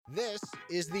This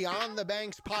is the On the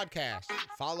Banks podcast.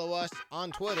 Follow us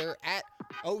on Twitter at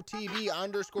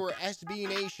OTB_SB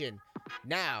Nation.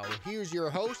 Now, here's your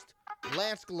host,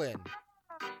 Lance Glynn.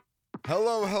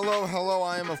 Hello.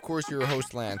 I am, of course, your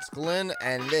host, Lance Glynn,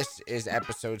 and this is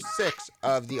episode 6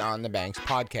 of the On the Banks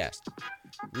podcast.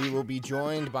 We will be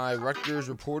joined by Rutgers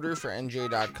reporter for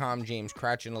NJ.com, James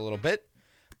Kratch, in a little bit.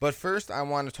 But first, I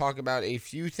want to talk about a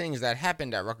few things that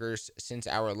happened at Rutgers since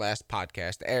our last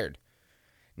podcast aired.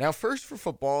 Now, first for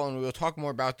football, and we will talk more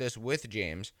about this with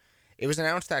James, it was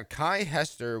announced that Kai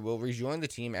Hester will rejoin the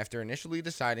team after initially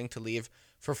deciding to leave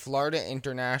for Florida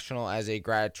International as a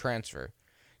grad transfer.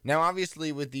 Now,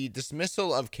 obviously, with the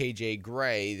dismissal of KJ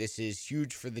Gray, this is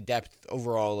huge for the depth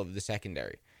overall of the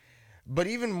secondary. But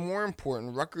even more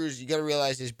important, Rutgers, you got to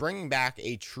realize, is bringing back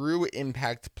a true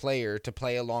impact player to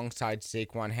play alongside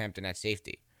Saquon Hampton at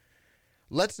safety.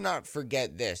 Let's not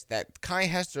forget this, that Kai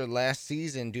Hester last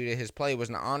season, due to his play, was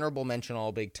an honorable mention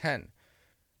All Big Ten.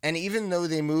 And even though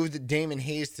they moved Damon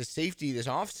Hayes to safety this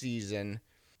offseason,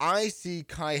 I see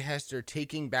Kai Hester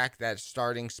taking back that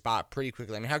starting spot pretty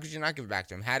quickly. I mean, how could you not give it back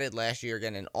to him? Had it last year,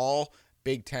 again, an All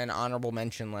Big Ten honorable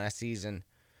mention last season.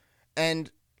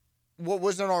 And what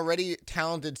was an already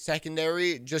talented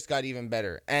secondary just got even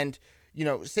better. And, you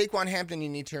know, Saquon Hampton, you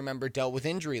need to remember, dealt with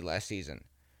injury last season.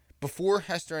 Before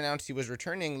Hester announced he was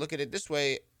returning, look at it this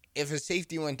way, if a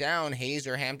safety went down, Hayes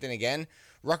or Hampton again,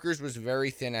 Rutgers was very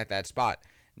thin at that spot.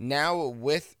 Now,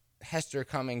 with Hester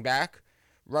coming back,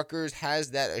 Rutgers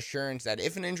has that assurance that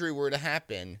if an injury were to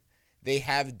happen, they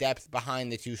have depth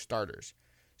behind the two starters.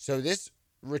 So this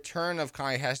return of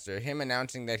Kai Hester, him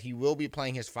announcing that he will be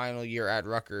playing his final year at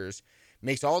Rutgers,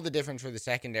 makes all the difference for the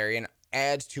secondary and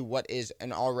adds to what is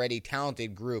an already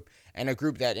talented group, and a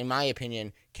group that, in my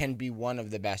opinion, can be one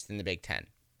of the best in the Big Ten.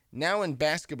 Now in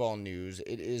basketball news,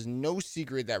 it is no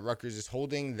secret that Rutgers is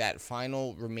holding that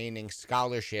final remaining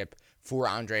scholarship for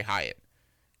Andre Hyatt.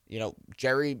 You know,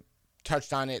 Jerry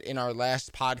touched on it in our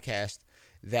last podcast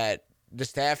that the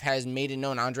staff has made it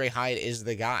known Andre Hyatt is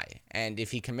the guy. And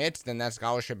if he commits, then that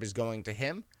scholarship is going to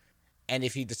him. And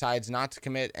if he decides not to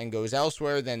commit and goes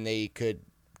elsewhere, then they could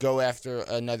go after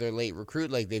another late recruit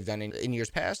like they've done in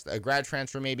years past, a grad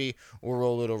transfer maybe, or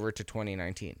roll it over to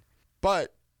 2019.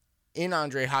 But in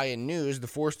Andre Hyatt news, the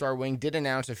four-star wing did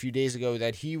announce a few days ago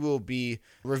that he will be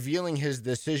revealing his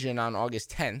decision on August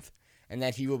 10th, and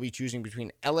that he will be choosing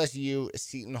between LSU,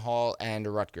 Seton Hall, and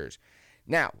Rutgers.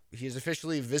 Now, he has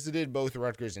officially visited both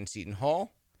Rutgers and Seton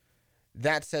Hall.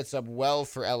 That sets up well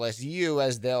for LSU,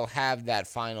 as they'll have that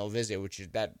final visit, which is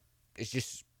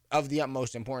just of the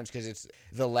utmost importance because it's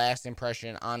the last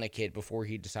impression on a kid before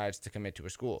he decides to commit to a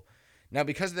school. Now,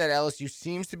 because of that, LSU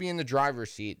seems to be in the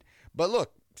driver's seat. But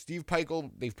look, Steve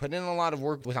Pikiell, they've put in a lot of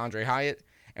work with Andre Hyatt.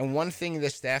 And one thing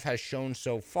this staff has shown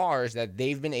so far is that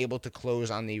they've been able to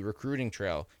close on the recruiting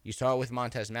trail. You saw it with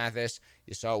Montez Mathis.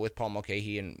 You saw it with Paul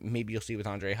Mulcahy, and maybe you'll see it with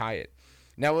Andre Hyatt.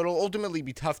 Now, it'll ultimately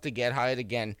be tough to get Hyatt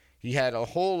again. He had a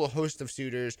whole host of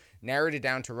suitors, narrowed it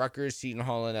down to Rutgers, Seton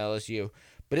Hall, and LSU.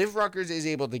 But if Rutgers is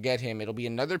able to get him, it'll be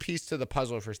another piece to the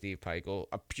puzzle for Steve Pikiell,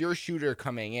 a pure shooter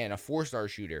coming in, a four-star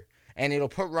shooter. And it'll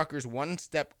put Rutgers one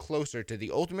step closer to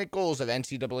the ultimate goals of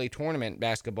NCAA tournament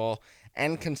basketball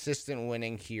and consistent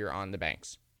winning here on the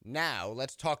Banks. Now,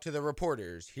 let's talk to the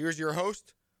reporters. Here's your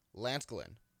host, Lance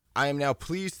Glynn. I am now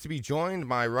pleased to be joined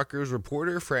by Rutgers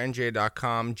reporter for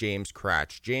NJ.com, James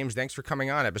Kratch. James, thanks for coming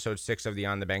on episode 6 of the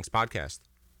On the Banks podcast.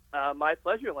 My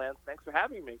pleasure, Lance. Thanks for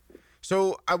having me.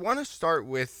 So I want to start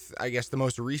with, I guess, the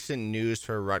most recent news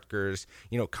for Rutgers.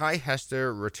 You know, Kai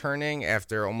Hester returning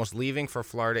after almost leaving for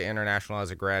Florida International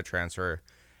as a grad transfer.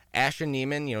 Ashton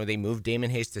Neiman, you know, they moved Damon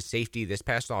Hayes to safety this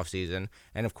past offseason.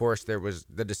 And, of course, there was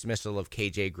the dismissal of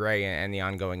KJ Gray and the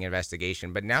ongoing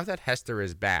investigation. But now that Hester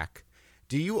is back,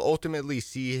 do you ultimately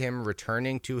see him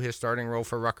returning to his starting role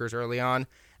for Rutgers early on?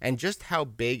 And just how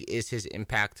big is his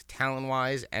impact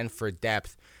talent-wise and for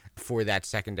depth for that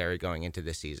secondary going into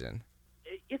this season?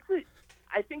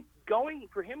 I think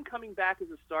for him coming back as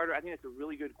a starter, I think that's a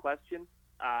really good question.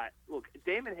 Look,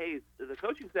 Damon Hayes, the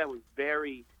coaching staff was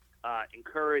very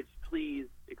encouraged, pleased,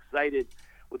 excited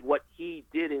with what he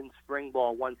did in spring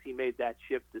ball once he made that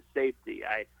shift to safety.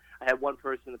 I had one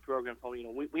person in the program tell me,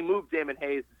 we moved Damon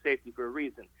Hayes to safety for a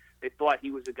reason. They thought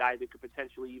he was a guy that could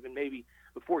potentially even maybe,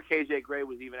 before KJ Gray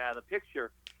was even out of the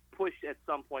picture, push at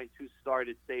some point to start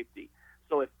at safety.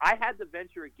 So if I had to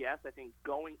venture a guess, I think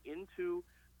going into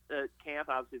camp,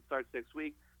 obviously it starts next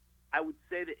week, I would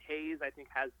say that Hayes, I think,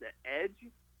 has the edge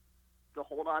to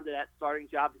hold on to that starting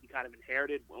job that he kind of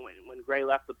inherited when Gray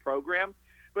left the program.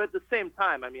 But at the same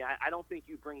time, I mean, I don't think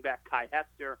you bring back Kai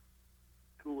Hester,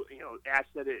 who, Ash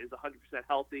said is 100%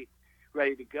 healthy,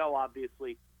 ready to go,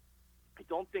 obviously. I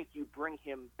don't think you bring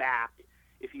him back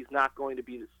if he's not going to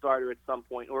be the starter at some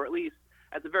point, or at least,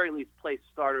 at the very least, play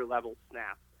starter-level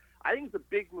snaps. I think it's a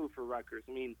big move for Rutgers.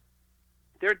 I mean,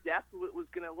 their depth was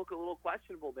going to look a little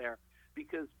questionable there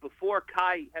because before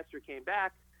Kai Hester came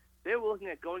back, they were looking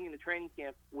at going into training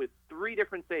camp with 3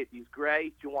 different safeties,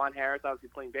 Gray, Juwan Harris, obviously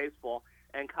playing baseball,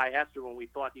 and Kai Hester when we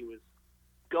thought he was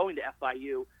going to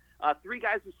FIU. 3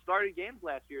 guys who started games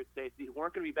last year at safety who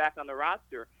weren't going to be back on the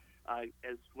roster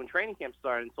as when training camp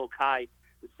started until Kai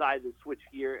decided to switch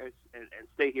gear and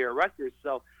stay here at Rutgers.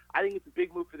 So I think it's a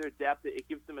big move for their depth. It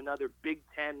gives them another Big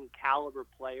Ten caliber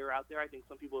player out there. I think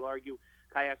some people would argue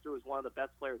Kai Hester was one of the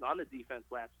best players on the defense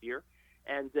last year.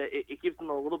 And it gives them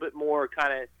a little bit more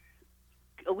kind of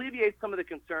alleviates some of the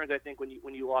concerns, I think, when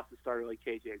you lost a starter like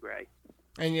KJ Gray.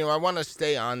 And, I want to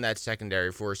stay on that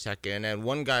secondary for a second. And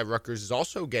one guy Rutgers is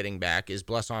also getting back is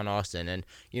Blessuan Austin. And,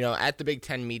 at the Big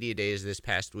Ten Media Days this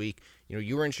past week,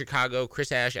 you were in Chicago,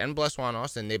 Chris Ash and Blessuan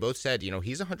Austin, they both said,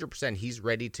 he's 100%, he's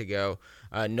ready to go.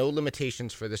 No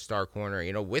limitations for the star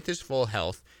corner. With his full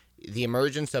health, the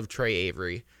emergence of Trey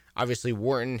Avery, obviously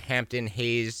Wharton, Hampton,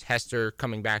 Hayes, Hester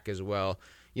coming back as well.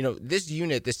 This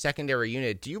unit, this secondary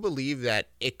unit, do you believe that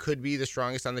it could be the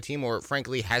strongest on the team, or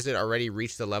frankly, has it already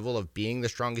reached the level of being the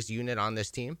strongest unit on this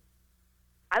team?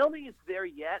 I don't think it's there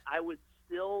yet. I would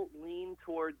still lean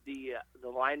toward the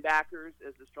linebackers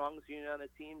as the strongest unit on the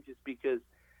team, just because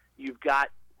you've got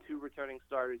 2 returning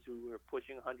starters who were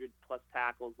pushing 100-plus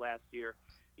tackles last year.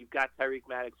 You've got Tyreek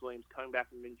Maddox-Williams coming back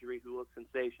from injury who looks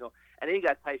sensational. And then you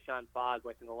got Tyshawn Fogg, who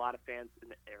I think a lot of fans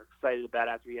are excited about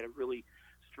after he had a really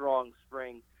strong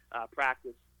spring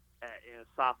practice,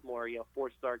 sophomore,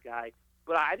 4-star guy.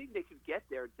 But I think they could get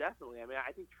there, definitely. I mean,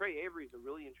 I think Trey Avery is a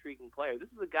really intriguing player. This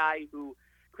is a guy who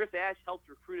Chris Ash helped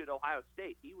recruit at Ohio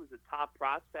State. He was a top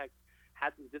prospect,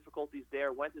 had some difficulties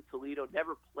there, went to Toledo,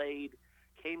 never played,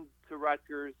 came to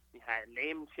Rutgers, had a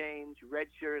name change,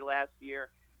 redshirted last year,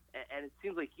 and it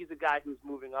seems like he's a guy who's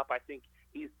moving up. I think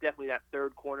he's definitely that 3rd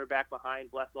cornerback behind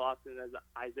Bless Austin as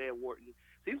Isaiah Wharton.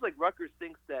 Seems like Rutgers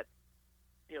thinks that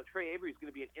Trey Avery is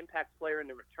going to be an impact player in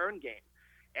the return game.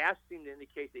 Ash seemed to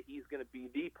indicate that he's going to be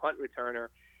the punt returner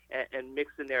and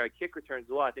mix in there a kick return as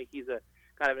well. I think he's a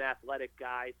kind of an athletic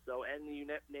guy. So, and you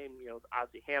name,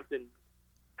 obviously Hampton,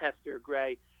 Hester,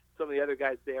 Gray, some of the other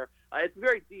guys there. It's a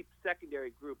very deep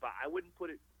secondary group. I wouldn't put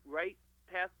it right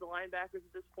past the linebackers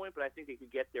at this point, but I think they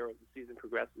could get there as the season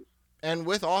progresses. And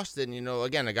with Austin,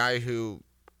 again, a guy who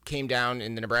came down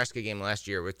in the Nebraska game last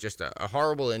year with just a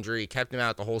horrible injury, kept him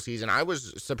out the whole season. I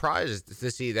was surprised to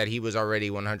see that he was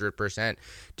already 100%.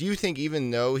 Do you think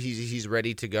even though he's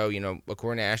ready to go,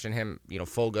 according to Ash and him,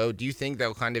 full go, do you think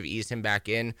they'll kind of ease him back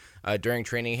in during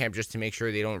training camp just to make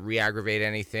sure they don't re-aggravate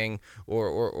anything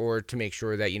or to make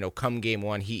sure that, come game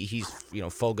 1, he's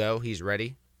full go, he's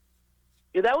ready?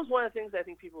 Yeah, that was one of the things I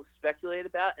think people speculate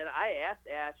about, and I asked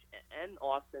Ash and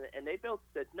Austin, and they both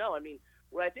said no. I mean,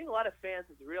 what I think a lot of fans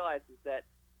have to realize is that,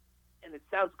 and it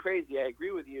sounds crazy, I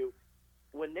agree with you,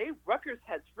 when Rutgers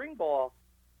had spring ball,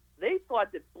 they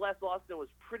thought that Bless Austin was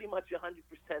pretty much 100%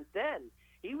 then.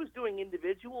 He was doing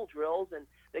individual drills, and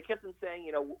they kept on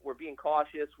saying, we're being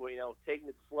cautious, we're, taking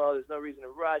it slow, there's no reason to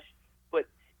rush. But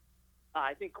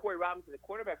I think Corey Robinson, the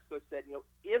quarterback's coach, said,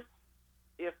 if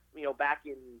back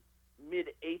in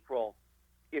mid-April,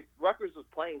 if Rutgers was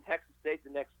playing Texas State the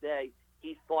next day,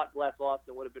 he thought Bless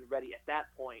Austin would have been ready at that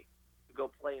point to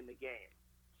go play in the game.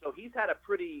 So he's had a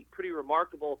pretty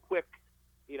remarkable, quick,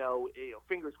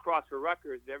 fingers crossed for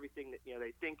Rutgers, everything that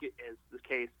they think is the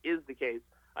case.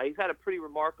 He's had a pretty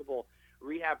remarkable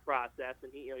rehab process,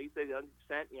 and he said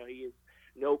 100%. He has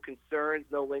no concerns,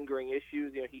 no lingering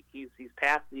issues. He's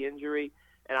past the injury,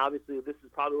 and obviously this is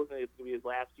probably looking like it's going to be his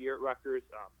last year at Rutgers.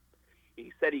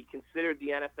 He said he considered the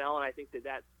NFL, and I think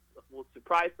that will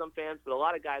surprise some fans, but a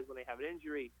lot of guys, when they have an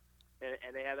injury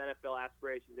and they have NFL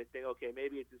aspirations, they think, okay,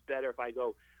 maybe it's just better if I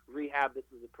go rehab this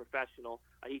as a professional.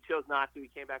 He chose not to. He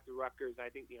came back to Rutgers. I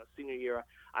think, senior year,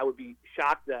 I would be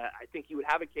shocked. I think he would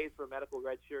have a case for a medical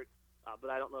redshirt, but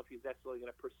I don't know if he's necessarily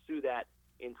going to pursue that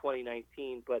in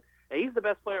 2019. But he's the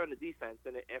best player on the defense,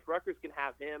 and if Rutgers can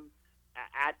have him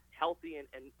at healthy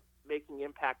and making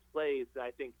impact plays,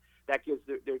 I think that gives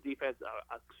their defense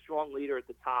a strong leader at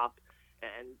the top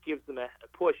and gives them a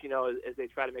push, as they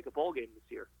try to make a bowl game this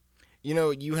year.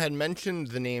 You had mentioned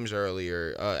the names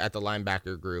earlier at the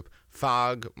linebacker group: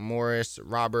 Fogg, Morris,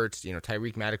 Roberts,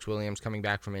 Tyreek Maddox-Williams coming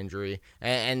back from injury,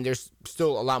 and there's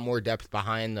still a lot more depth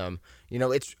behind them.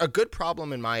 It's a good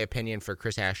problem, in my opinion, for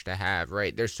Chris Ash to have,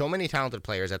 right? There's so many talented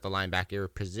players at the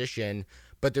linebacker position,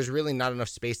 but there's really not enough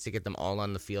space to get them all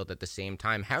on the field at the same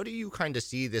time. How do you kind of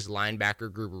see this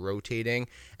linebacker group rotating?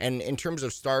 And in terms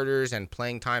of starters and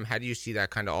playing time, how do you see that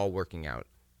kind of all working out?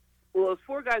 Well, those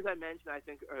four guys I mentioned, I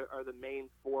think, are the main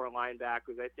four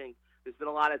linebackers. I think there's been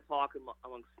a lot of talk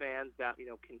amongst fans about,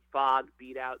 can Fogg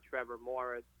beat out Trevor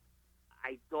Morris?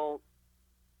 I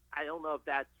don't know if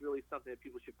that's really something that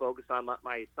people should focus on.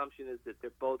 My assumption is that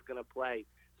they're both going to play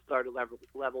starter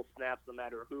level snaps no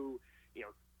matter who,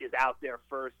 is out there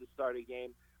first to start a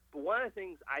game. But one of the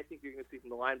things I think you're going to see from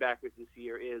the linebackers this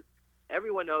year is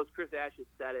everyone knows, Chris Ash has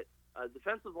said it,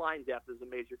 defensive line depth is a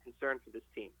major concern for this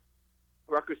team.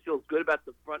 Rutgers feels good about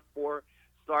the front four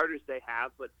starters they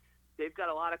have, but they've got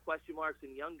a lot of question marks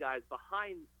and young guys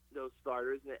behind those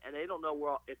starters, and they don't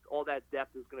know if all that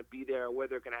depth is going to be there or where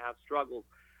they're going to have struggles.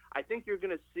 I think you're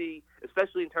going to see,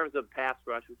 especially in terms of pass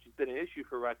rush, which has been an issue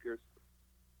for Rutgers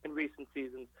in recent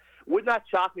seasons, would not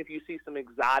shock me if you see some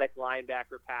exotic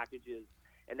linebacker packages,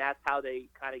 and that's how they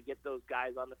kind of get those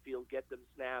guys on the field, get them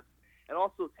snaps, and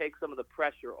also take some of the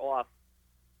pressure off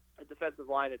a defensive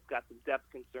line that's got some depth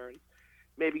concerns.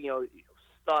 Maybe,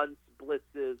 stunts,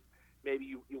 blitzes, maybe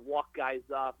you walk guys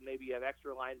up, maybe you have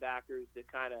extra linebackers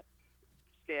that kind of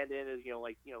stand in as,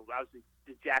 obviously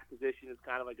the jack position is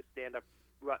kind of like a stand-up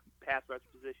pass rush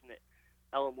position that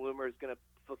Ellen Bloomer is going to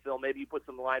fulfill. Maybe you put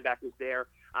some linebackers there.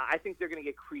 I think they're going to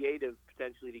get creative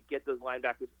potentially to get those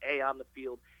linebackers, A, on the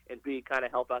field, and B, kind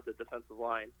of help out the defensive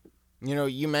line.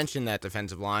 You mentioned that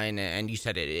defensive line, and you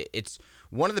said it's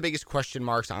one of the biggest question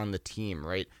marks on the team,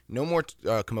 right? No more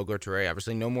Kamogo Toure,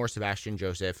 obviously, no more Sebastian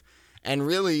Joseph. And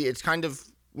really, it's kind of,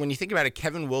 when you think about it,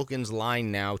 Kevin Wilkins'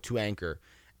 line now to anchor.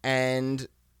 And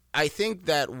I think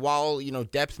that while,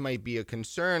 depth might be a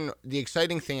concern, the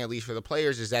exciting thing, at least for the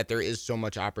players, is that there is so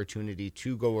much opportunity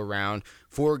to go around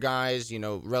for guys,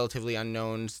 relatively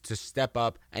unknowns to step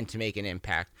up and to make an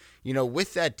impact.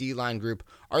 With that D-line group,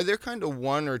 are there kind of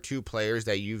one or two players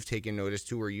that you've taken notice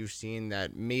to or you've seen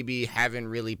that maybe haven't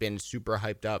really been super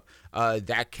hyped up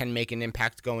that can make an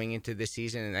impact going into this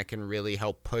season and that can really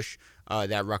help push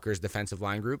that Rutgers defensive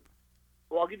line group?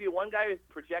 Well, I'll give you one guy who's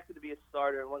projected to be a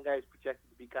starter and one guy who's projected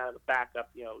to be kind of a backup,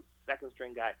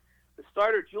 second-string guy. The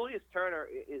starter, Julius Turner,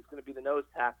 is going to be the nose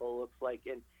tackle, it looks like,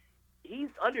 and he's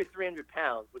under 300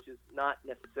 pounds, which is not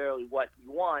necessarily what you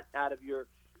want out of your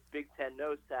Big Ten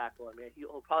nose tackle. I mean,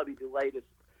 he'll probably be the latest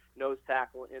nose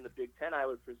tackle in the Big Ten, I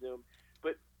would presume.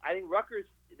 But I think Rutgers,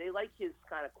 they like his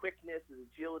kind of quickness, his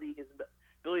agility, his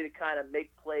ability to kind of make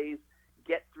plays,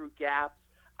 get through gaps.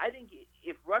 I think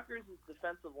if Rutgers'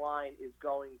 defensive line is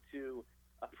going to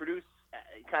produce,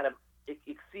 kind of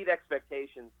exceed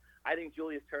expectations, I think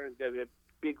Julius Turner is going to be a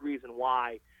big reason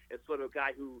why. It's sort of a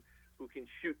guy who can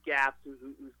shoot gaps, who's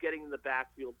getting in the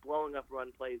backfield, blowing up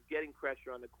run plays, getting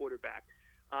pressure on the quarterback.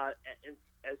 And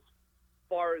as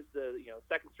far as the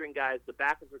second-string guys, the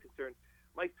backups are concerned,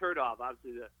 Mike Turdov,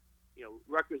 obviously the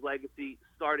Rutgers legacy,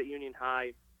 started at Union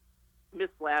High,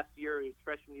 missed last year, his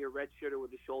freshman year, redshirted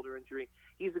with a shoulder injury.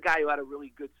 He's a guy who had a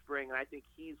really good spring, and I think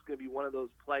he's going to be one of those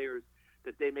players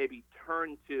that they maybe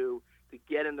turn to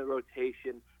get in the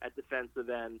rotation at defensive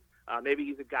end. Maybe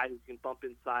he's a guy who can bump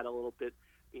inside a little bit,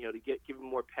 to give him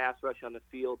more pass rush on the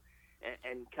field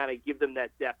and kind of give them that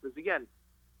depth. Because, again,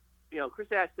 Chris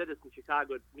Ash said this in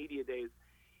Chicago at media days.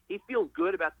 He feels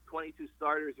good about the 22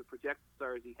 starters or projected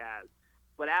starters he has.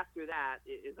 But after that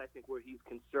is, I think, where he's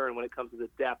concerned when it comes to the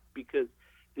depth, because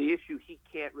the issue he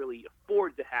can't really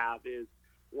afford to have is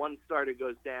one starter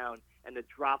goes down and the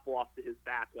drop-off to his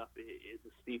backup is a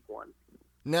steep one.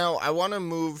 Now, I want to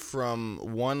move from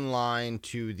one line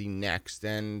to the next,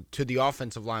 and to the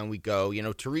offensive line we go.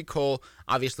 Tariq Cole,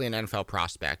 obviously an NFL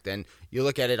prospect, and you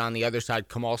look at it on the other side,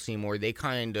 Kamal Seymour, they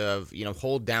kind of,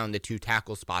 hold down the two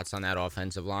tackle spots on that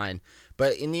offensive line.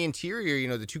 But in the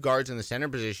interior, the two guards in the center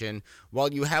position,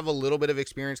 while you have a little bit of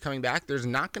experience coming back, there's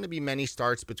not going to be many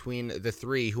starts between the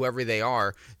three, whoever they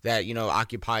are, that,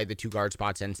 occupy the two guard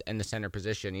spots and the center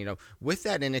position. With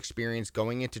that inexperience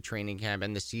going into training camp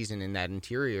and the season in that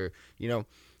interior,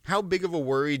 how big of a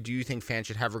worry do you think fans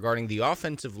should have regarding the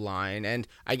offensive line? And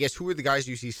I guess who are the guys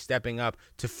you see stepping up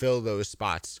to fill those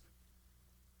spots?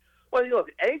 Well, look,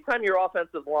 anytime your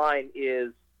offensive line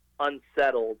is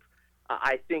unsettled,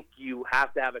 I think you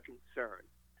have to have a concern.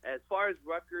 As far as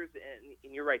Rutgers,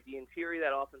 and you're right, the interior of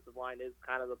that offensive line is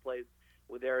kind of the place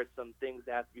where there are some things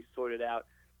that have to be sorted out.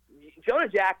 Jonah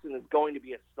Jackson is going to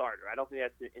be a starter. I don't think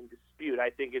that's in dispute. I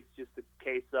think it's just a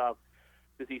case of,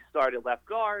 does he start at left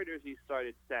guard or does he start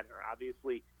at center?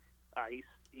 Obviously,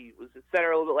 he was at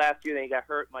center a little bit last year, then he got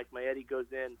hurt. Mike Maietti goes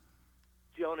in.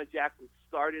 Jonah Jackson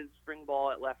started spring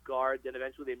ball at left guard, then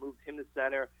eventually they moved him to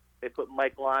center. They put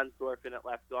Mike Lonsdorf in at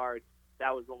left guard.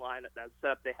 that was the lineup, that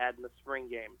setup they had in the spring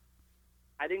game.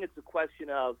 I think it's a question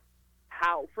of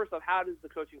first off, how does the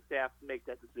coaching staff make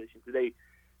that decision? Do they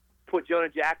put Jonah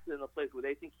Jackson in the place where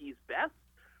they think he's best,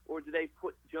 or do they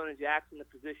put Jonah Jackson in a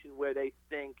position where they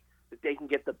think that they can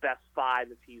get the best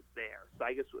 5 if he's there? So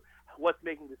I guess what's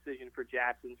making the decision for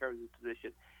Jackson in terms of his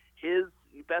position? His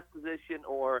best position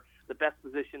or the best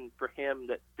position for him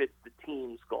that fits the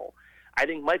team's goal? I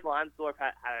think Michael Onsdorf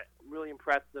had really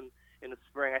impressed them in the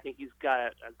spring. I think he's got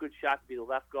a good shot to be the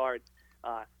left guard.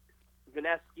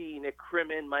 Vineski, Nick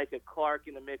Crimmin, Micah Clark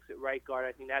in the mix at right guard.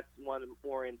 I think that's one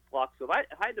more in flux. So if I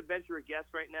had to venture a guess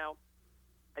right now,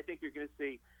 I think you're going to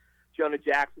see Jonah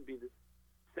Jackson be the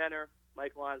center,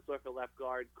 Michael Onsdorf at left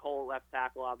guard, Cole at left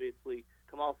tackle, obviously,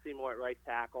 Kamal Seymour at right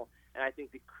tackle, and I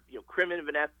think Crimmin,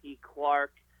 Vineski,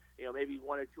 Clark, maybe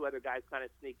one or two other guys kind of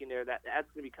sneak in there. That's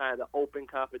going to be kind of the open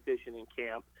competition in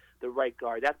camp, the right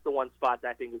guard. That's the one spot that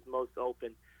I think is most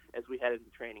open as we head into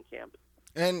training camp.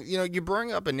 And, you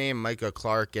bring up a name, Micah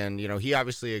Clark, and, he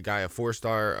obviously a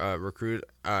 4-star recruit,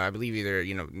 I believe either,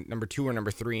 number 2 or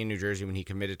number 3 in New Jersey when he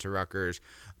committed to Rutgers,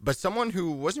 but someone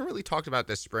who wasn't really talked about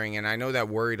this spring, and I know that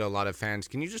worried a lot of fans.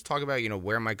 Can you just talk about,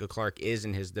 where Micah Clark is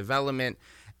in his development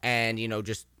and,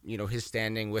 his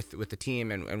standing with the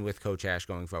team and with Coach Ash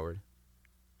going forward?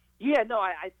 Yeah, no,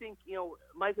 I think,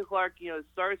 Micah Clark,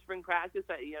 started spring practice,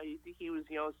 he was,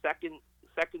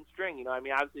 second string,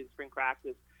 obviously in spring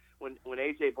practice, when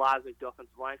A.J. Blazek, the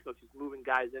offensive line coach, is moving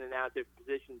guys in and out of different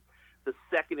positions, the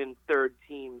second and third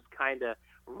teams kind of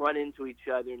run into each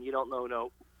other, and you don't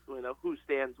know who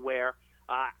stands where.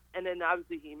 And then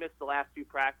obviously he missed the last few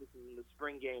practices in the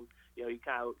spring game. He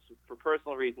kind of, for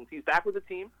personal reasons, he's back with the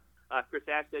team. Chris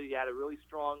Ash said he had a really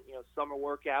strong, summer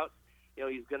workout.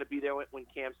 He's going to be there when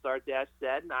camp starts, Ash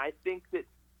said, and I think that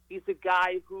he's a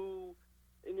guy who,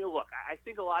 look, I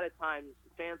think a lot of times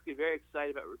fans get very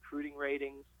excited about recruiting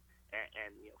ratings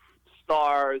and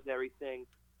stars and everything,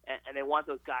 and they want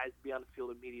those guys to be on the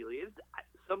field immediately.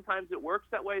 Sometimes it works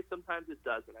that way, sometimes it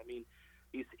doesn't.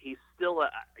 He's still a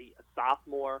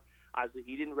sophomore. Obviously,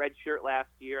 he didn't redshirt last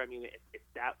year. If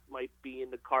that might be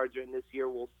in the cards or in this year,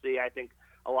 we'll see. I think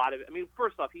a lot of it.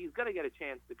 First off, he's going to get a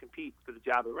chance to compete for the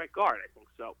job of right guard, I think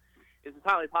so. It's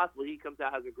entirely possible he comes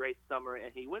out, has a great summer,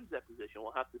 and he wins that position.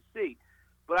 We'll have to see.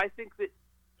 But I think that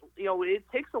it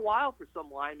takes a while for some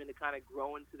linemen to kind of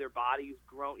grow into their bodies,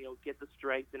 get the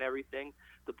strength and everything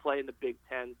to play in the Big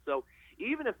Ten. So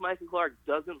even if Micah Clark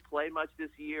doesn't play much this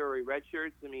year or he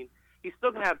redshirts, he's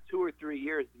still going to have 2 or 3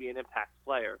 years to be an impact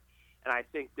player. And I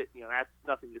think that, that's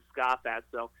nothing to scoff at.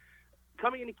 So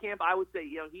coming into camp, I would say,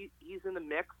 he's in the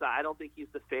mix. I don't think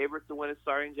he's the favorite to win a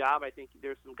starting job. I think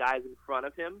there's some guys in front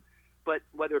of him. But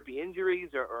whether it be injuries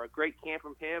or a great camp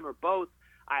from him or both,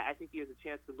 I think he has a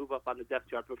chance to move up on the depth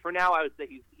chart. But for now, I would say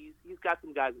he's got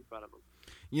some guys in front of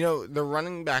him. The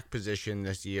running back position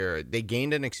this year, they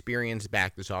gained an experience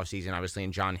back this offseason, obviously,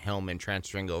 in John Hillman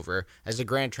transferring over as a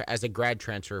grad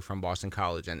transfer from Boston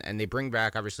College. And they bring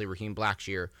back, obviously, Raheem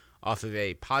Blackshear off of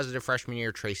a positive freshman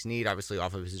year, Trey Sneed, obviously,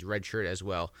 off of his red shirt as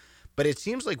well. But it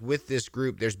seems like with this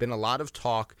group, there's been a lot of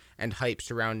talk and hype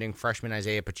surrounding freshman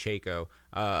Isaiah Pacheco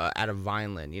out of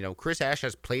Vineland. Chris Ash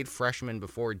has played freshman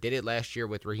before, did it last year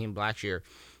with Raheem Blackshear.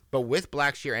 But with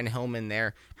Blackshear and Hillman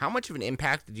there, how much of an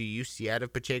impact do you see out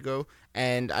of Pacheco?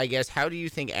 And I guess, how do you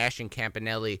think Ash and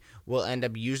Campanelli will end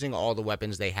up using all the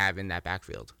weapons they have in that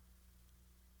backfield?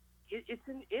 It's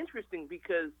interesting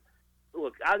because,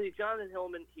 look, out of Jonathan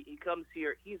Hillman, he comes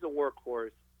here, he's a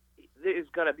workhorse. There's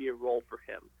going to be a role for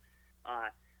him.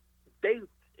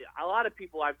 A lot of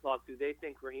people I've talked to, they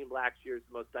think Raheem Blackshear is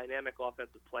the most dynamic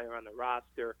offensive player on the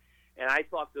roster. And I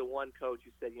talked to one coach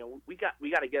who said, we got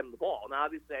to get him the ball. Now,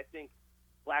 obviously, I think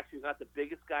Blackshear's not the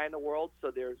biggest guy in the world,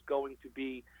 so there's going to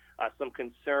be some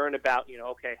concern about,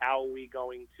 okay, how are we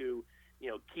going to,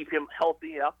 keep him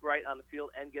healthy enough right on the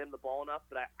field and get him the ball enough.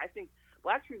 But I think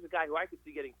Blackshear's a guy who I could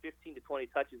see getting 15 to 20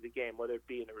 touches a game, whether it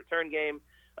be in a return game,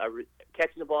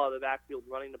 catching the ball out of the backfield,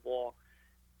 running the ball.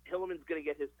 Hillman's going to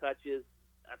get his touches.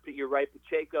 You're right,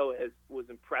 Pacheco was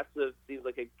impressive. Seems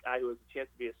like a guy who has a chance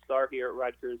to be a star here at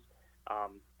Rutgers.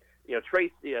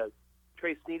 Trey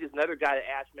Sneed is another guy that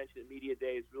Ash mentioned at Media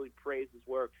Days, really praised his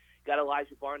work. Got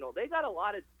Elijah Barnold. They got a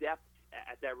lot of depth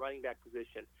at that running back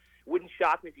position. Wouldn't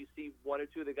shock me if you see one or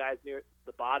two of the guys near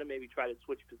the bottom maybe try to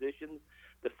switch positions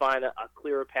to find a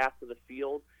clearer path to the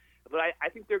field. But I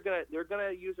think they're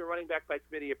gonna use a running back by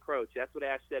committee approach. That's what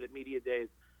Ash said at Media Days.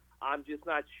 I'm just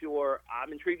not sure.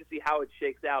 I'm intrigued to see how it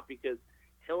shakes out because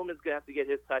Hillman's going to have to get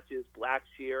his touches,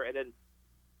 Blackshear, and then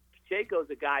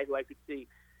Pacheco's a guy who I could see,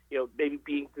 maybe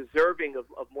being deserving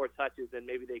of more touches than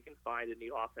maybe they can find in the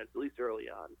offense, at least early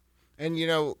on. And,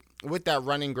 with that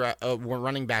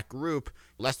running back group,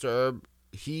 Lester Erb,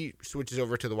 he switches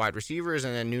over to the wide receivers,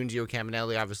 and then Nunzio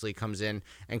Campanelli obviously comes in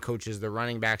and coaches the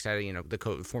running backs out of, the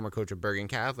former coach of Bergen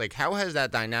Catholic. How has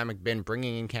that dynamic been,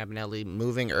 bringing in Campanelli,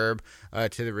 moving Erb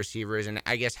to the receivers, and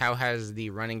I guess how has the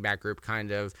running back group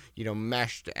kind of,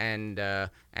 meshed and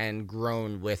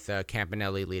grown with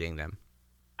Campanelli leading them?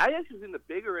 I actually think the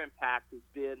bigger impact has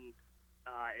been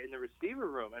in the receiver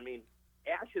room. I mean,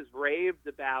 Ash has raved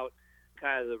about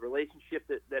kind of the relationship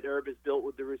that Erb has built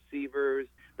with the receivers,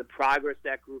 the progress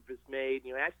that group has made.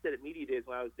 Ash said at Media Days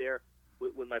when I was there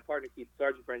with my partner Keith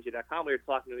Sargent for NJ.com, we were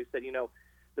talking, and he said,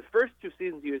 the first 2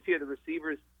 seasons he was here, the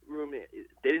receivers room, this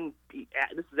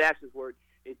is Ash's word,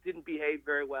 it didn't behave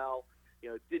very well.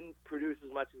 It didn't produce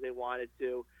as much as they wanted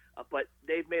to. But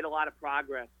they've made a lot of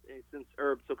progress since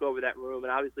Erb took over that room.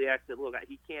 And obviously Ash said, look,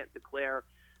 he can't declare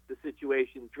the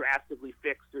situation drastically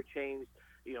fixed or changed,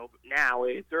 now.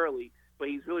 It's early. But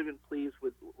he's really been pleased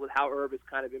with how Erb has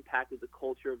kind of impacted the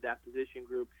culture of that position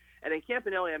group. And then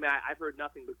Campanelli, I've heard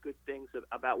nothing but good things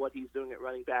about what he's doing at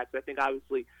running back. So I think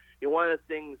obviously, one of the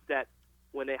things that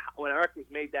when Eric was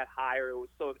made that hire, it was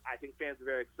I think fans were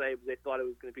very excited because they thought it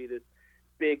was going to be this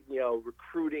big,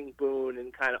 recruiting boon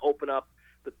and kind of open up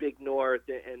the big North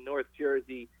and North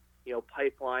Jersey,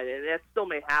 pipeline. And that still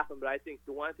may happen, but I think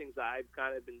the one of the things I've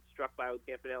kind of been struck by with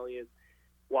Campanelli is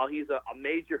while he's a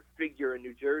major figure in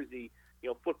New Jersey,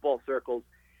 football circles,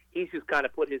 he's just kind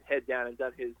of put his head down and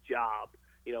done his job,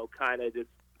 kind of just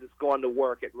gone to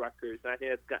work at Rutgers. And I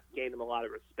think that's gained him a lot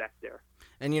of respect there.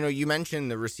 And, you mentioned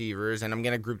the receivers, and I'm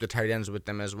going to group the tight ends with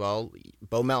them as well.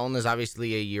 Bo Melton is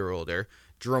obviously a year older.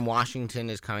 Jerome Washington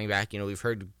is coming back. We've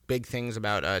heard big things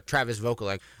about Travis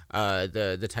Vokalek,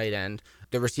 the tight end.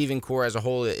 The receiving core as a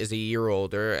whole is a year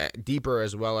older, deeper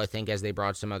as well, I think, as they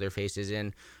brought some other faces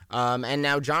in. And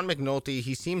now John McNulty,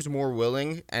 he seems more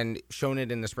willing, and shown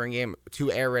it in the spring game,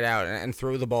 to air it out and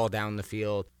throw the ball down the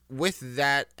field. With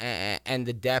that and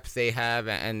the depth they have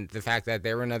and the fact that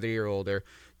they're another year older,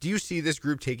 do you see this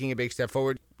group taking a big step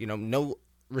forward? No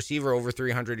receiver over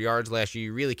 300 yards last year.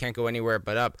 You really can't go anywhere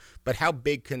but up. But how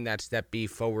big can that step be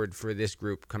forward for this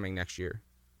group coming next year?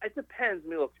 It depends.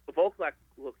 Look, Vokalek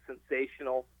looked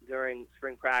sensational during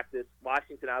spring practice.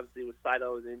 Washington obviously was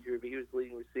sidelined with injury, but he was the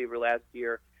leading receiver last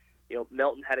year.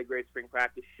 Melton had a great spring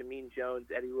practice. Shameen Jones,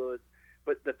 Eddie Lewis.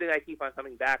 But the thing I keep on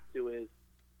coming back to is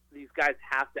these guys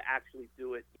have to actually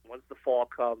do it once the fall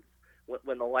comes,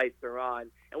 when the lights are on.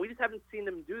 And we just haven't seen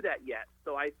them do that yet.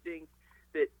 So I think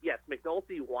that, yes,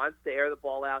 McNulty wants to air the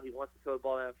ball out. He wants to throw the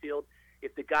ball downfield.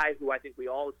 If the guy who I think we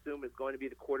all assume is going to be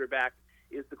the quarterback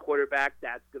is the quarterback,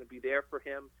 that's going to be there for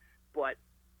him. But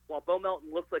while Bo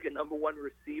Melton looks like a number one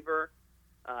receiver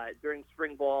during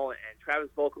spring ball, and Travis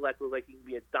Vokalek looks like he can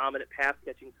be a dominant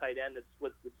pass-catching tight end, that's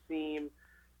what the seam.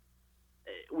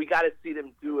 We got to see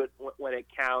them do it when it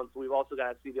counts. We've also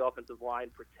got to see the offensive line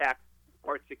protect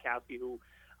Art Sikowski, who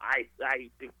I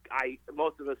think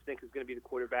most of us think is going to be the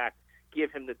quarterback.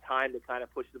 Give him the time to kind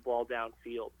of push the ball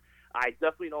downfield. I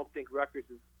definitely don't think Rutgers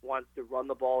wants to run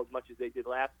the ball as much as they did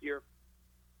last year.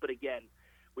 But again,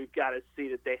 we've got to see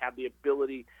that they have the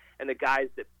ability, and the guys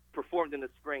that performed in the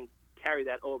spring carry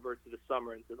that over to the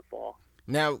summer and to the fall.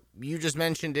 Now, you just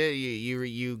mentioned it.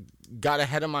 You got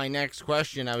ahead of my next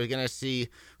question. I was going to see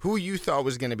who you thought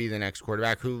was going to be the next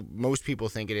quarterback, who most people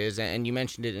think it is, and you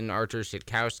mentioned it in Artur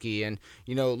Sitkowski. And,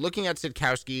 looking at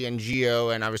Sitkowski and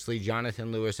Gio and obviously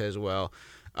Jonathan Lewis as well,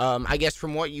 I guess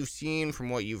from what you've seen, from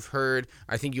what you've heard,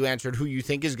 I think you answered who you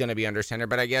think is going to be under center.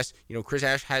 But I guess, Chris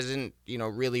Ash hasn't,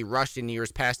 really rushed in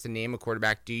years past to name a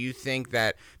quarterback. Do you think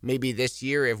that maybe this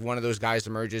year, if one of those guys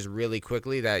emerges really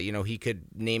quickly, that, he could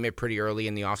name it pretty early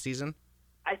in the offseason?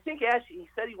 I think Ash, he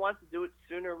said he wants to do it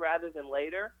sooner rather than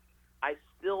later. I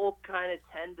still kind of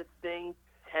tend to think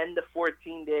 10 to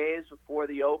 14 days before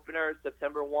the opener,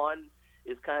 September 1,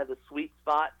 is kind of the sweet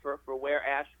spot for where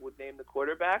Ash would name the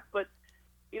quarterback. But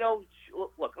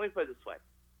look, let me put it this way.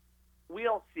 We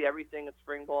don't see everything at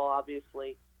spring ball,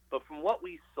 obviously, but from what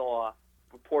we saw,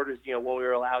 reporters, when we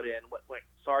were allowed in, what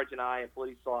Sarge and I and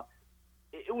Flitty saw,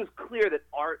 it was clear that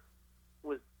Art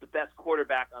was the best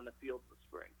quarterback on the field this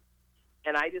spring.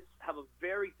 And I just have a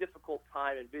very difficult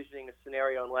time envisioning a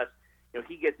scenario unless,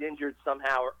 he gets injured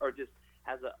somehow or just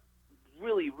has a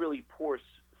really, really poor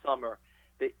summer,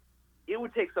 that it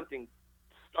would take something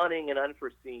stunning and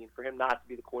unforeseen for him not to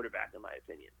be the quarterback, in my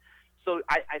opinion. So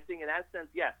I think in that sense,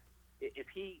 yes, if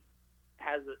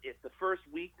the first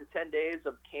week to 10 days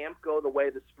of camp go the way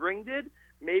the spring did,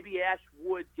 maybe Ash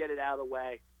would get it out of the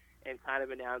way and kind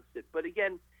of announce it. But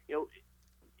again,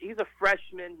 he's a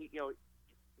freshman. You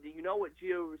know what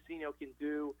Gio Rossino can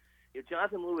do.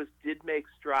 Jonathan Lewis did make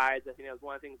strides. I think that was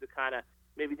one of the things that kind of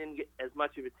maybe didn't get as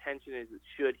much of attention as it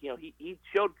should. He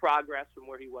showed progress from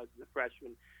where he was as a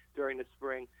freshman during the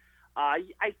spring. I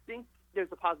think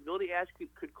there's a possibility Ash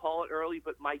could call it early,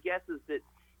 but my guess is that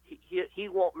he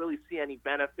won't really see any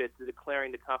benefit to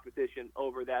declaring the competition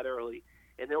over that early,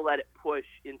 and he'll let it push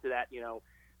into that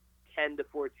 10 to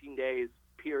 14 days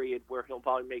period where he'll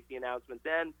probably make the announcement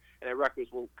then, and then Rutgers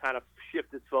will kind of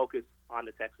shift its focus on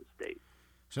to Texas State.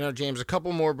 So now, James, a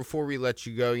couple more before we let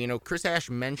you go. Chris Ash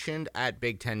mentioned at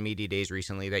Big Ten Media Days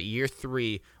recently that year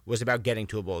 3 was about getting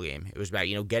to a bowl game. It was about,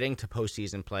 getting to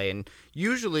postseason play. And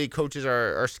usually coaches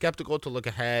are skeptical to look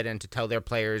ahead and to tell their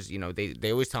players,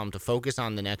 they always tell them to focus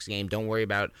on the next game. Don't worry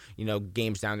about,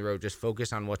 games down the road. Just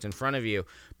focus on what's in front of you.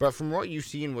 But from what you've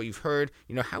seen, what you've heard,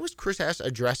 how is Chris Ash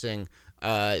addressing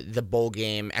the bowl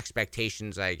game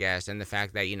expectations, I guess, and the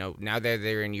fact that, now that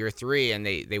they're in year 3 and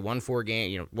they won 4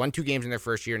 games, won 2 games in their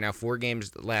first year, now 4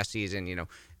 games last season,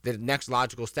 the next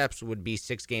logical steps would be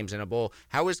 6 games in a bowl.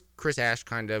 How is Chris Ash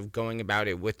kind of going about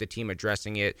it with the team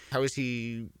addressing it? How is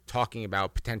he talking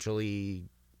about potentially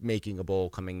making a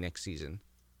bowl coming next season?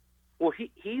 Well,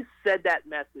 he said that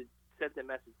message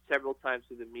several times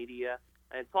to the media,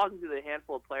 and talking to the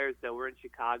handful of players that were in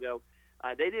Chicago,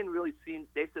 they didn't really seem.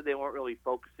 They said they weren't really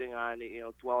focusing on,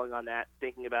 dwelling on that,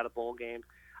 thinking about a bowl game.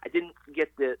 I didn't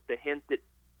get the hint that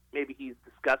maybe he's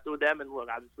discussed it with them. And look,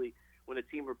 obviously, when the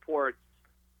team reports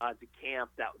to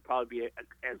camp, that would probably be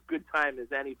as good time as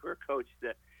any for a coach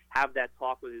to have that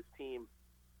talk with his team.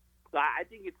 So I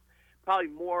think it's probably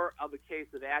more of a case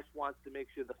of Ash wants to make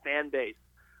sure the fan base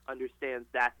understands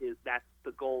that's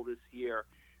the goal this year.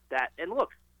 And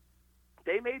look,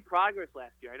 they made progress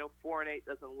last year. I know 4-8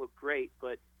 doesn't look great,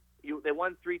 but they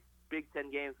won 3 Big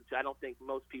Ten games, which I don't think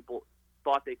most people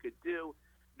thought they could do.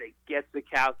 They get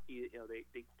Zukowski,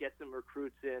 they get some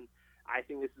recruits in. I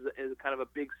think this is kind of a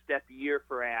big step year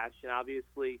for Ash, and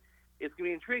obviously it's going to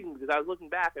be intriguing because I was looking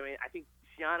back. I mean, I think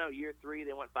Schiano year 3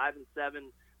 they went 5-7.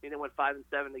 They went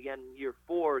 5-7 again in year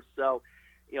 4. So,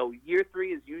 year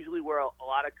 3 is usually where a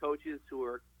lot of coaches who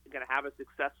are going to have a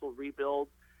successful rebuild,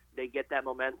 they get that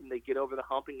momentum, they get over the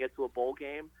hump and get to a bowl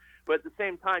game. But at the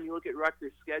same time, you look at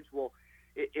Rutgers' schedule.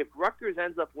 If Rutgers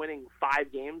ends up winning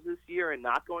 5 games this year and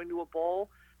not going to a bowl,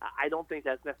 I don't think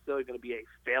that's necessarily going to be a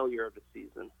failure of a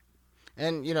season.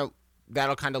 And,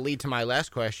 that'll kind of lead to my last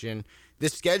question. The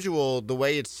schedule, the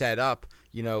way it's set up,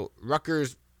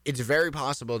 Rutgers, it's very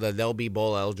possible that they'll be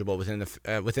bowl eligible within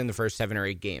the first 7 or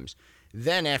 8 games.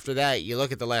 Then after that, you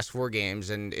look at the last 4 games,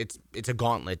 and it's a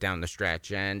gauntlet down the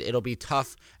stretch, and it'll be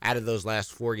tough out of those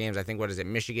last 4 games. I think,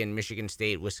 Michigan, Michigan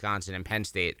State, Wisconsin, and Penn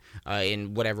State,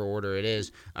 in whatever order it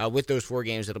is. With those 4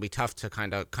 games, it'll be tough to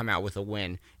kind of come out with a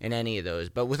win in any of those.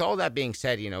 But with all that being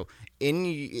said,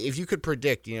 if you could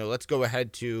predict, let's go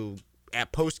ahead to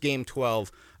at post-game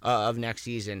 12 of next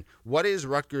season, what is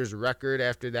Rutgers' record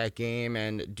after that game,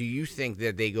 and do you think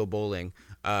that they go bowling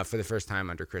for the first time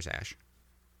under Chris Ash?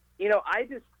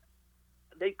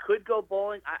 They could go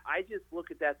bowling. I just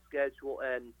look at that schedule,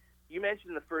 and you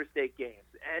mentioned the first 8 games,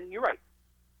 and you're right.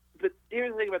 But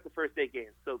here's the thing about the first 8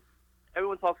 games. So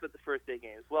everyone talks about the first 8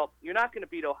 games. Well, you're not going to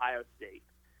beat Ohio State.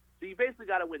 So you basically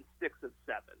got to win 6 of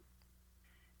 7.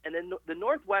 And then the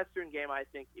Northwestern game, I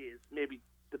think, is maybe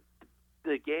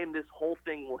the game this whole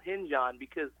thing will hinge on,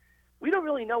 because we don't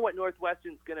really know what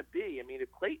Northwestern's going to be. I mean,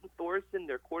 if Clayton Thorson,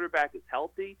 their quarterback, is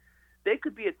healthy, they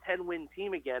could be a 10-win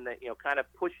team again that, kind of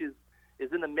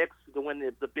is in the mix to win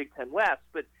the Big Ten West.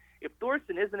 But if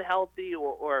Thorson isn't healthy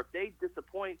or if they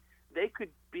disappoint, they could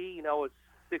be, a 6-6,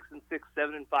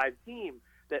 7-5 team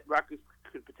that Rutgers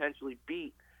could potentially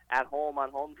beat at home on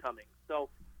homecoming. So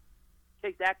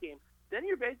take that game. Then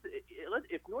you're basically,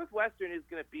 if Northwestern is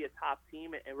going to be a top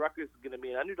team and Rutgers is going to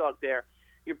be an underdog there,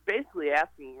 you're basically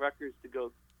asking Rutgers to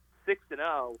go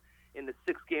 6-0 in the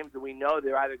 6 games that we know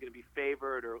they're either going to be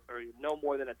favored or no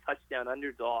more than a touchdown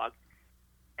underdog.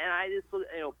 And I just,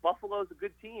 Buffalo's a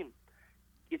good team.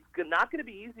 It's not going to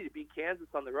be easy to beat Kansas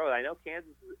on the road. I know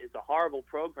Kansas is a horrible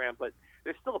program, but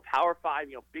they're still a Power 5,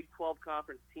 Big 12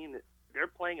 conference team that they're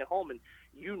playing at home, and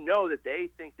that they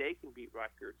think they can beat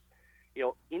Rutgers.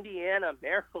 Indiana,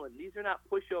 Maryland, these are not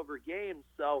pushover games.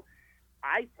 So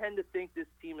I tend to think this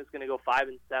team is going to go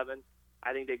 5-7.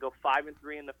 I think they go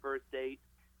 5-3 in the first 8.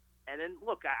 And then,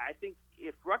 look, I think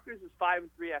if Rutgers is 5-3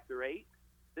 after 8,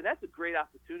 then that's a great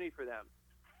opportunity for them.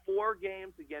 4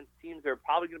 games against teams that are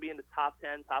probably going to be in the top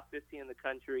 10, top 15 in the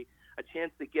country, a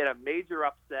chance to get a major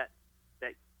upset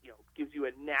that, gives you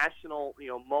a national,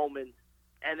 moment,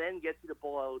 and then gets you to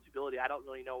bowl eligibility. I don't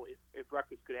really know if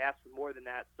Rutgers could ask for more than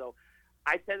that. So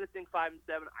I tend to think 5-7.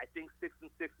 I think 6-6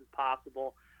 is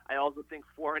possible. I also think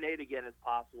 4-8 again is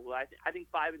possible. I think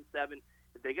 5-7.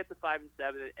 If they get to 5-7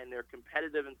 and they're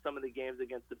competitive in some of the games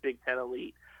against the Big Ten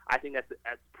elite, I think that's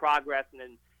progress. And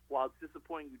then while it's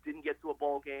disappointing you didn't get to a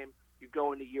bowl game, you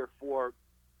go into year 4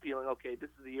 feeling, okay, this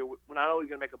is the year we're not only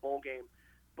going to make a bowl game,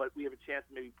 but we have a chance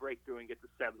to maybe break through and get to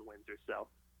 7 wins or so.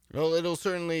 Well, it'll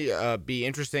certainly be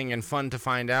interesting and fun to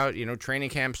find out. Training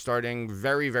camp starting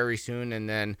very, very soon, and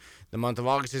then the month of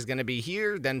August is going to be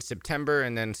here, then September,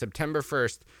 and then September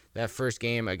 1st, that first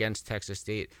game against Texas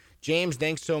State. James,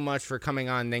 thanks so much for coming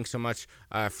on. Thanks so much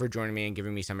for joining me and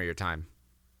giving me some of your time.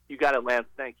 You got it, Lance.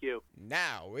 Thank you.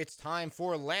 Now it's time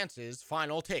for Lance's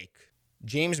final take.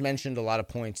 James mentioned a lot of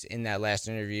points in that last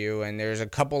interview, and there's a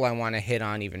couple I want to hit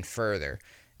on even further.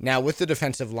 Now, with the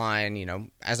defensive line,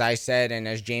 as I said and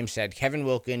as James said, Kevin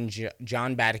Wilkins,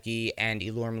 John Bateke, and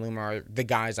Elorm Luma are the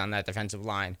guys on that defensive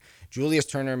line. Julius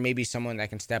Turner may be someone that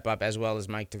can step up as well as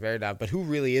Mike Tverdov, but who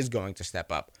really is going to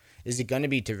step up? Is it going to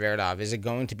be Tverdov? Is it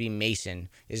going to be Mason?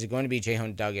 Is it going to be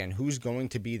Jahon Duggan? Who's going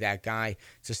to be that guy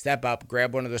to step up,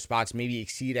 grab one of those spots, maybe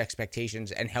exceed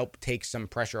expectations, and help take some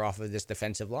pressure off of this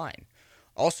defensive line?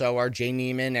 Also, are Jay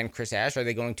Neiman and Chris Ash, are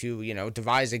they going to,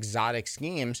 devise exotic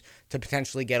schemes to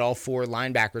potentially get all 4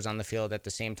 linebackers on the field at the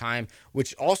same time,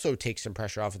 which also takes some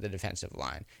pressure off of the defensive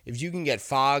line? If you can get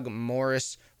Fogg,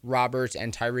 Morris, Roberts,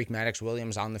 and Tyreek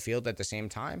Maddox-Williams on the field at the same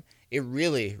time, it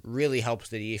really, really helps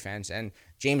the defense. And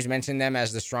James mentioned them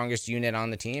as the strongest unit on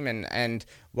the team. And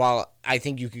while I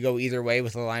think you could go either way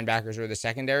with the linebackers or the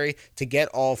secondary, to get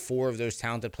all 4 of those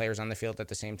talented players on the field at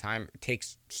the same time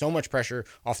takes so much pressure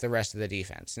off the rest of the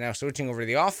defense. Now, switching over to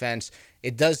the offense,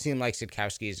 it does seem like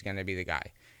Sitkowski is going to be the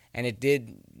guy. And it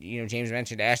did, James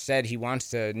mentioned, Ash said he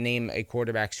wants to name a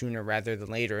quarterback sooner rather than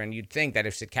later. And you'd think that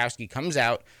if Sitkowski comes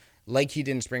out like he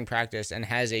did in spring practice and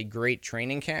has a great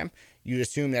training camp, you'd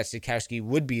assume that Sitkowski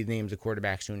would be named the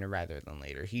quarterback sooner rather than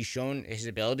later. He's shown his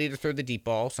ability to throw the deep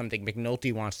ball, something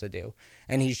McNulty wants to do,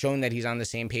 and he's shown that he's on the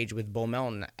same page with Bull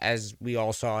Melton, as we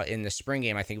all saw in the spring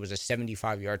game. I think it was a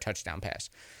 75-yard touchdown pass.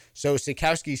 So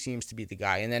Sitkowski seems to be the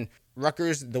guy. And then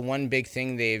Rutgers, the one big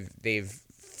thing they've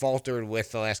faltered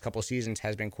with the last couple seasons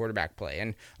has been quarterback play,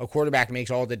 and a quarterback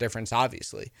makes all the difference,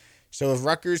 obviously. So if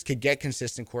Rutgers could get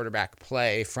consistent quarterback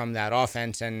play from that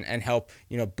offense and help,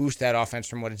 boost that offense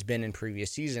from what it's been in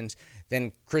previous seasons,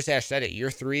 then Chris Ash said it,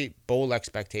 year 3, bowl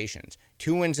expectations.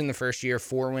 2 wins in the first year,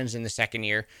 4 wins in the second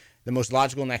year. The most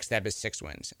logical next step is 6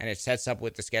 wins, and it sets up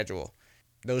with the schedule.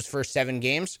 Those first 7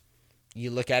 games,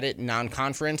 you look at it,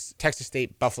 non-conference, Texas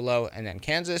State, Buffalo, and then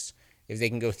Kansas. If they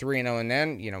can go 3-0 and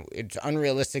then, it's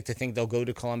unrealistic to think they'll go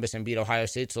to Columbus and beat Ohio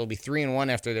State, so they'll be 3-1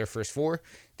 after their first 4.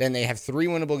 Then they have 3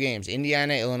 winnable games,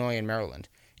 Indiana, Illinois, and Maryland.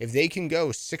 If they can go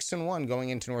 6-1 going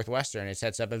into Northwestern, it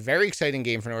sets up a very exciting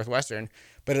game for Northwestern,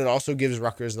 but it also gives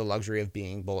Rutgers the luxury of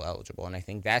being bowl eligible, and I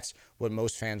think that's what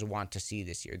most fans want to see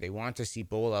this year. They want to see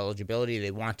bowl eligibility.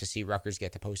 They want to see Rutgers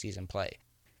get to postseason play.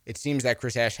 It seems that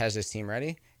Chris Ash has his team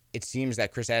ready. It seems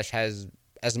that Chris Ash has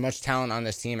as much talent on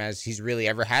this team as he's really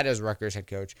ever had as Rutgers head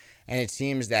coach. And it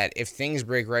seems that if things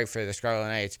break right for the Scarlet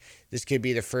Knights, this could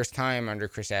be the first time under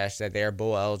Chris Ash that they are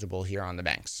bowl eligible here on the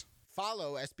Banks.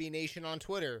 Follow SB Nation on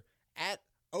Twitter at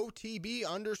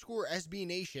 @OTB_SB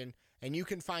Nation, and you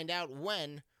can find out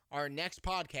when our next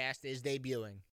podcast is debuting.